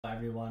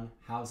Everyone,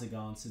 how's it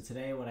going? So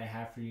today what I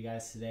have for you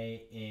guys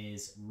today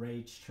is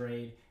Rage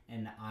Trade,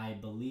 and I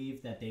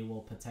believe that they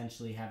will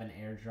potentially have an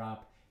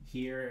airdrop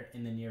here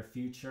in the near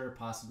future,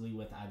 possibly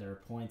with either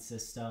a point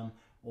system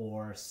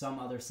or some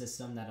other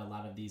system that a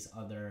lot of these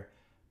other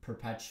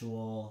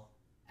perpetual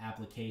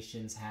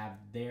applications have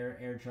their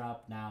airdrop.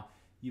 Now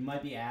you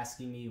might be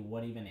asking me,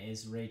 what even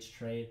is Rage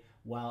Trade?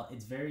 Well,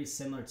 it's very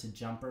similar to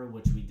Jumper,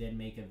 which we did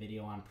make a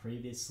video on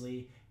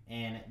previously,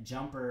 and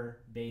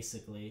Jumper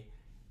basically,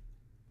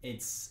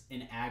 it's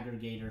an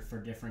aggregator for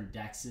different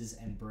dexes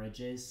and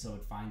bridges, so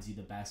it finds you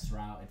the best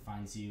route. It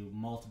finds you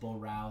multiple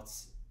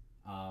routes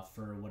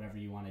for whatever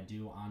you want to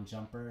do on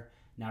Jumper.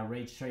 Now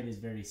Rage Trade is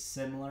very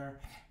similar,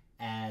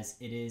 as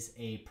it is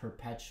a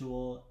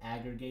perpetual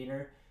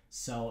aggregator,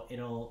 so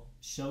it'll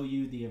show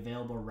you the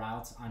available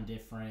routes on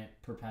different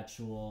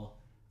perpetual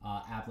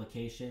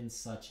applications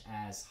such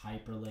as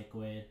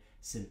Hyperliquid,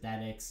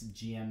 Synthetics,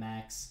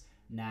 GMX.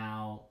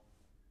 Now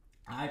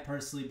I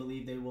personally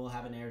believe they will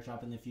have an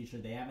airdrop in the future.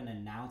 They haven't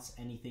announced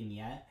anything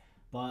yet,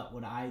 but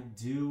what I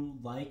do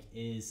like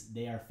is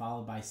they are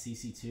followed by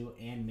CC2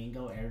 and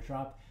Mingo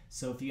airdrop.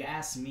 So if you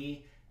ask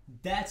me,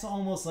 that's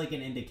almost like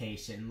an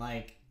indication.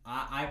 Like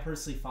I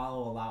personally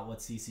follow a lot what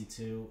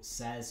CC2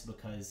 says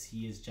because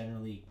he is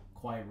generally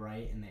quite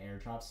right in the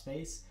airdrop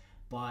space.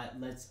 But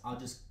I'll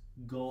just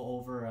go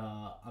over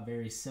a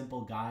very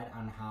simple guide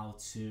on how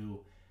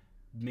to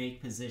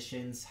make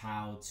positions,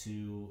 how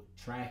to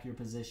track your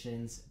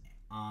positions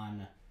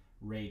on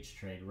Rage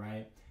Trade,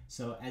 right?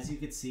 So as you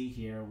can see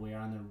here, we're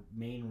on the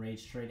main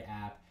Rage Trade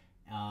app.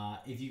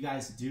 If you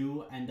guys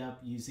do end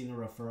up using a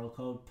referral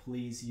code,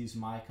 please use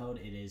my code.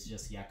 It is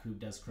just Yakub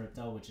Does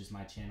Crypto, which is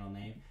my channel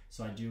name.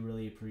 So I do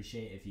really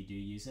appreciate if you do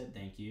use it.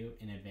 Thank you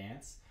in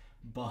advance.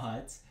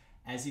 But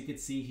as you can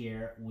see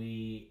here,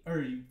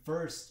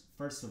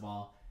 first of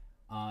all,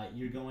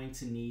 you're going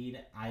to need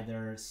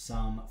either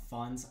some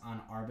funds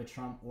on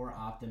Arbitrum or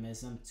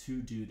Optimism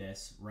to do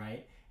this,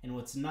 right? And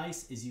what's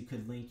nice is you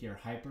could link your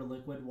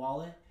Hyperliquid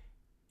wallet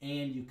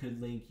and you could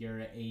link your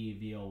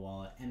AEVO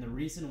wallet. And the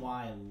reason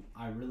why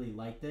I really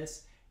like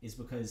this is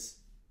because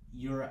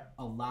you're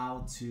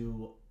allowed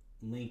to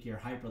link your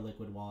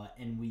Hyperliquid wallet.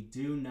 And we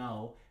do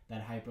know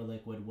that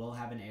Hyperliquid will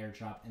have an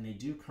airdrop, and they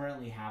do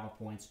currently have a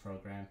points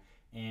program.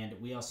 And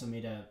we also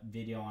made a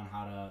video on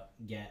how to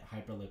get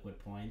Hyperliquid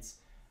points.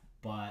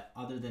 But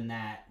other than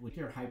that, with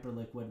your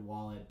Hyperliquid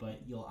wallet,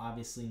 but you'll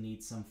obviously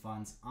need some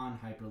funds on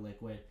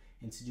Hyperliquid.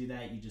 And to do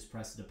that, you just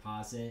press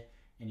deposit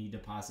and you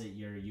deposit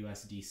your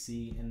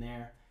USDC in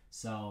there.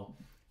 So,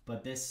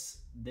 but this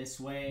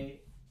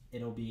way,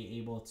 it'll be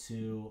able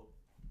to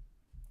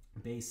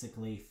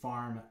basically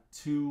farm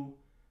two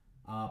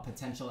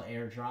potential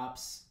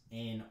airdrops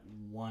in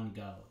one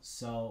go.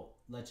 So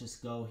let's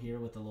just go here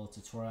with a little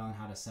tutorial on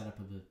how to set up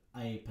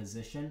a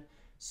position.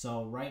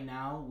 So right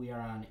now we are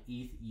on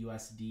ETH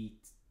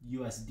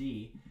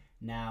USD.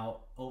 Now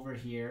over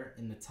here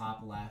in the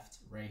top left,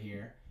 right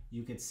here,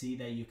 you could see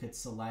that you could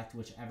select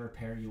whichever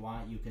pair you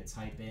want. You could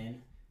type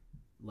in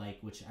like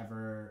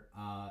whichever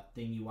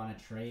thing you want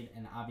to trade,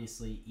 and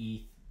obviously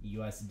ETH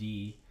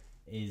USD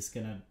is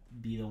gonna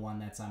be the one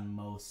that's on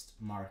most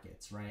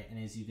markets, right?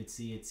 And as you can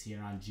see, it's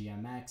here on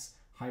GMX,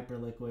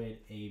 Hyperliquid,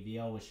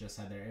 AVL, which just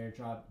had their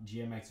airdrop,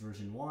 GMX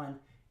version 1,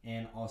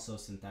 and also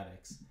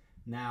Synthetics.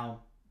 Now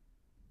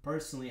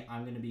personally,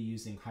 I'm going to be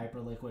using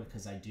Hyperliquid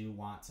because I do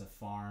want to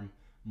farm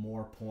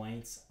more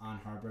points on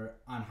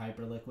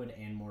Hyperliquid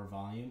and more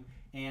volume.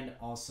 And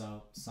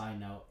also, side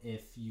note,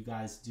 if you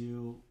guys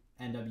do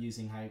end up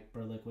using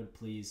Hyperliquid,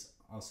 please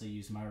also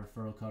use my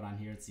referral code on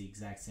here. It's the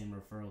exact same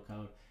referral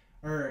code,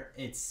 or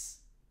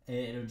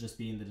it'll just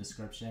be in the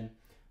description.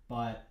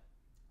 But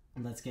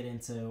let's get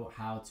into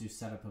how to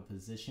set up a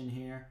position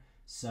here.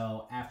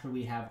 So after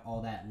we have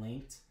all that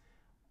linked,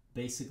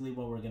 basically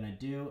what we're going to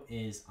do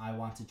is I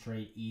want to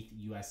trade ETH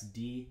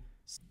USD.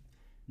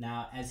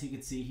 Now, as you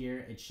can see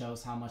here, it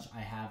shows how much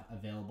I have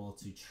available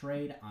to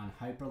trade on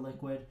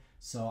Hyperliquid.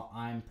 So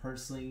I'm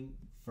personally,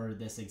 for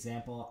this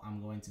example, I'm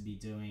going to be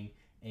doing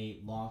a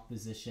long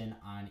position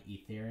on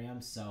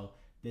Ethereum. So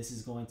this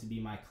is going to be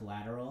my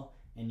collateral,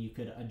 and you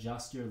could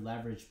adjust your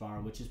leverage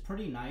bar, which is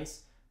pretty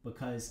nice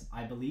because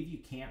I believe you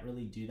can't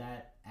really do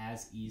that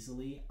as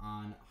easily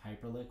on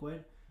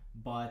Hyperliquid.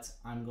 But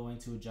I'm going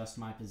to adjust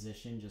my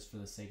position just for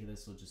the sake of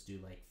this. We'll just do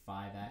like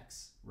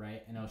 5x,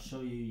 right? And I'll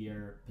show you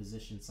your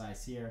position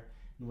size here.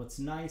 And what's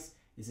nice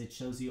is it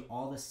shows you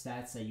all the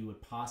stats that you would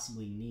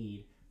possibly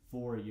need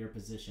for your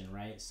position,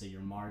 right? So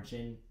your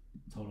margin,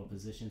 total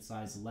position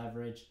size,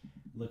 leverage,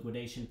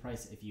 liquidation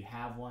price. If you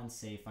have one,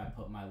 say if I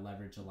put my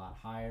leverage a lot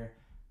higher,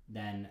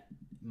 then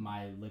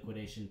my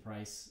liquidation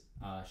price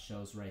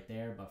shows right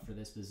there. But for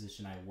this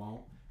position, I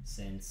won't,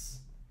 since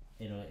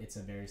it's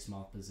a very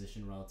small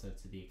position relative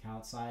to the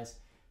account size.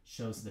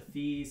 Shows the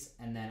fees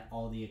and then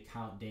all the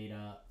account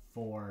data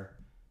for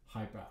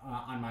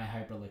on my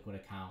Hyperliquid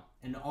account.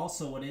 And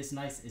also what is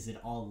nice is it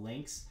all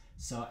links.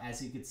 So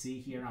as you can see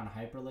here on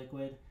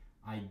Hyperliquid,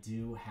 I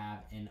do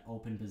have an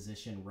open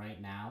position right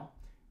now,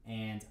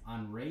 And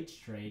on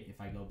Rage Trade, if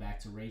I go back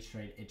to Rage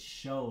Trade, it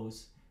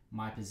shows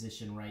my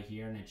position right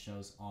here, and it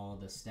shows all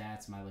the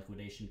stats, my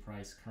liquidation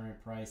price,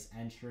 current price,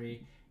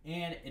 entry,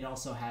 and it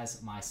also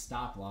has my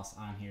stop loss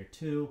on here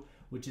too,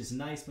 which is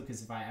nice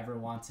because if I ever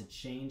want to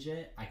change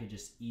it, I could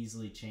just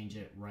easily change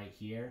it right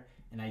here,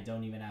 and I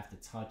don't even have to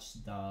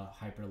touch the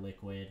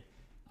Hyperliquid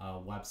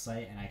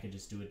website, and I could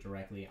just do it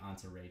directly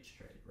onto Rage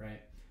Trade,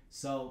 right?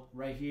 So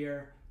right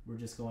here, we're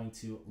just going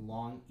to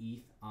long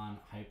ETH on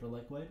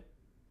Hyperliquid.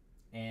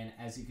 And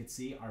as you can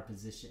see, our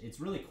position, it's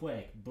really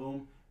quick.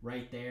 Boom,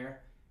 right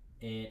there.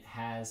 It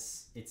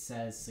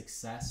says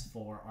success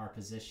for our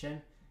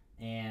position.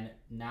 And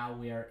now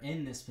we are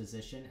in this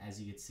position. As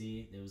you can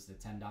see, it was the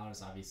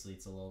 $10. Obviously,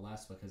 it's a little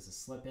less because of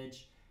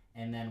slippage.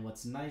 And then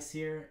what's nice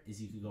here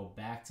is you can go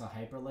back to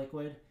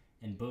Hyperliquid,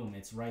 and boom,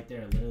 it's right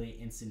there, literally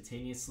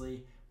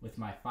instantaneously with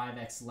my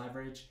 5x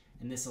leverage.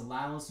 And this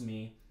allows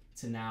me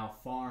to now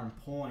farm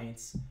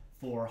points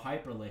for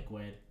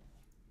Hyperliquid,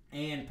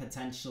 and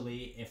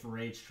potentially if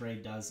Rage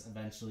Trade does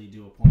eventually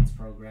do a points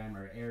program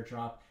or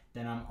airdrop,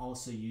 then I'm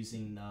also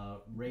using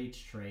the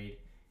Rage Trade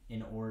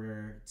in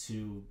order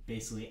to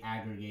basically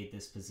aggregate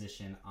this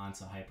position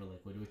onto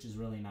Hyperliquid, which is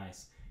really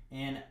nice.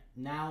 And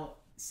now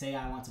say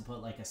I want to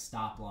put like a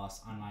stop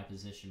loss on my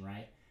position,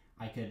 right?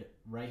 I could,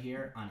 right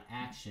here on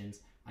actions,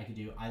 I could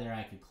do either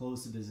I could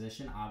close the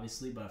position,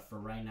 obviously, but for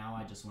right now,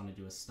 I just want to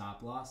do a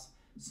stop loss.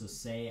 So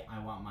say I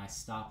want my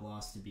stop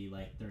loss to be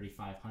like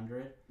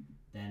 3,500,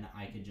 then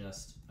I could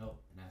just, it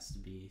has to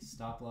be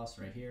stop loss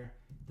right here,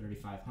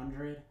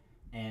 3,500,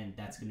 and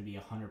that's going to be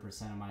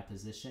 100% of my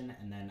position.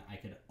 And then I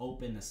could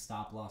open the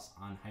stop loss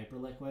on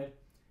Hyperliquid,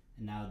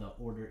 and now the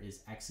order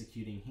is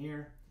executing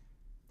here.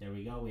 There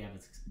we go, we have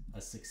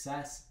a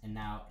success. And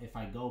now if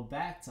I go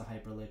back to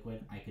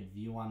Hyperliquid, I could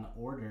view on the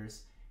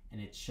orders,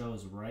 and it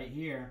shows right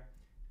here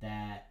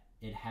that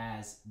it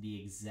has the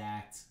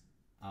exact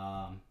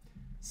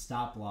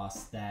stop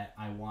loss that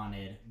I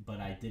wanted,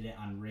 but I did it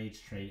on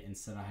Rage Trade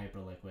instead of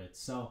Hyperliquid.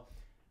 So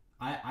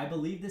I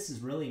believe this is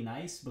really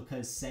nice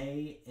because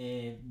say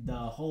the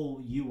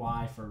whole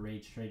UI for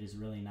Rage Trade is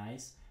really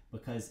nice,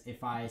 because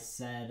if I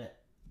said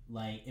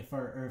like if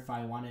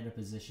I wanted a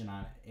position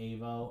on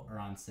Avo or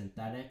on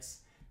Synthetics,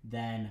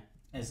 then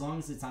as long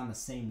as it's on the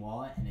same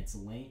wallet and it's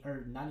linked,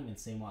 or not even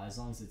same wallet, as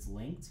long as it's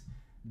linked,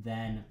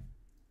 then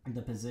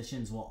the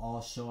positions will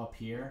all show up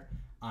here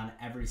on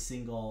every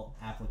single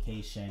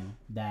application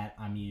that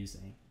I'm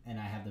using and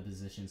I have the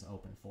positions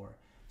open for.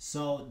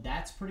 So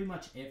that's pretty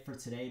much it for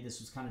today. This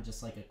was kind of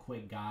just like a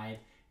quick guide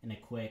and a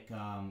quick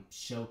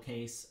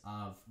showcase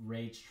of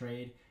Rage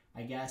Trade,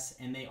 I guess.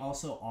 And they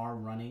also are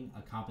running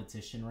a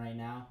competition right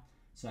now.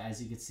 So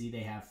as you can see,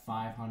 they have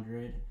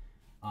 500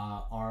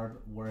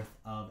 ARB worth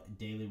of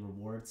daily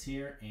rewards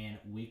here and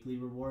weekly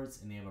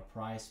rewards, and they have a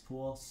prize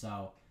pool.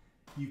 So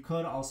you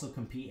could also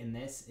compete in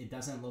this. It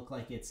doesn't look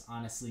like it's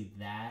honestly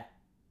that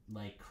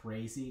like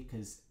crazy,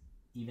 because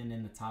even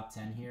in the top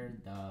 10 here,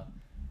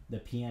 the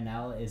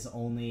PNL is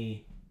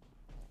only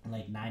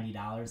like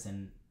 $90,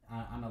 and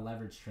on a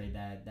leverage trade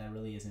that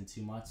really isn't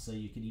too much. So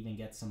you could even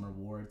get some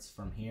rewards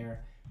from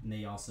here, and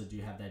they also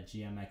do have that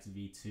GMX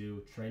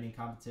V2 trading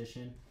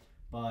competition.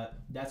 But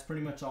that's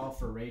pretty much all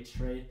for Rage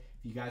Trade.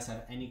 If you guys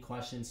have any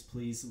questions,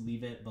 please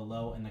leave it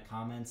below in the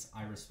comments.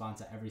 I respond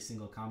to every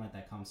single comment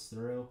that comes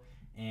through.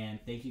 And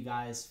thank you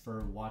guys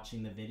for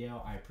watching the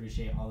video. I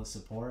appreciate all the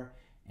support.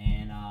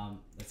 And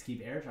let's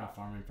keep airdrop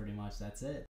farming pretty much. That's it.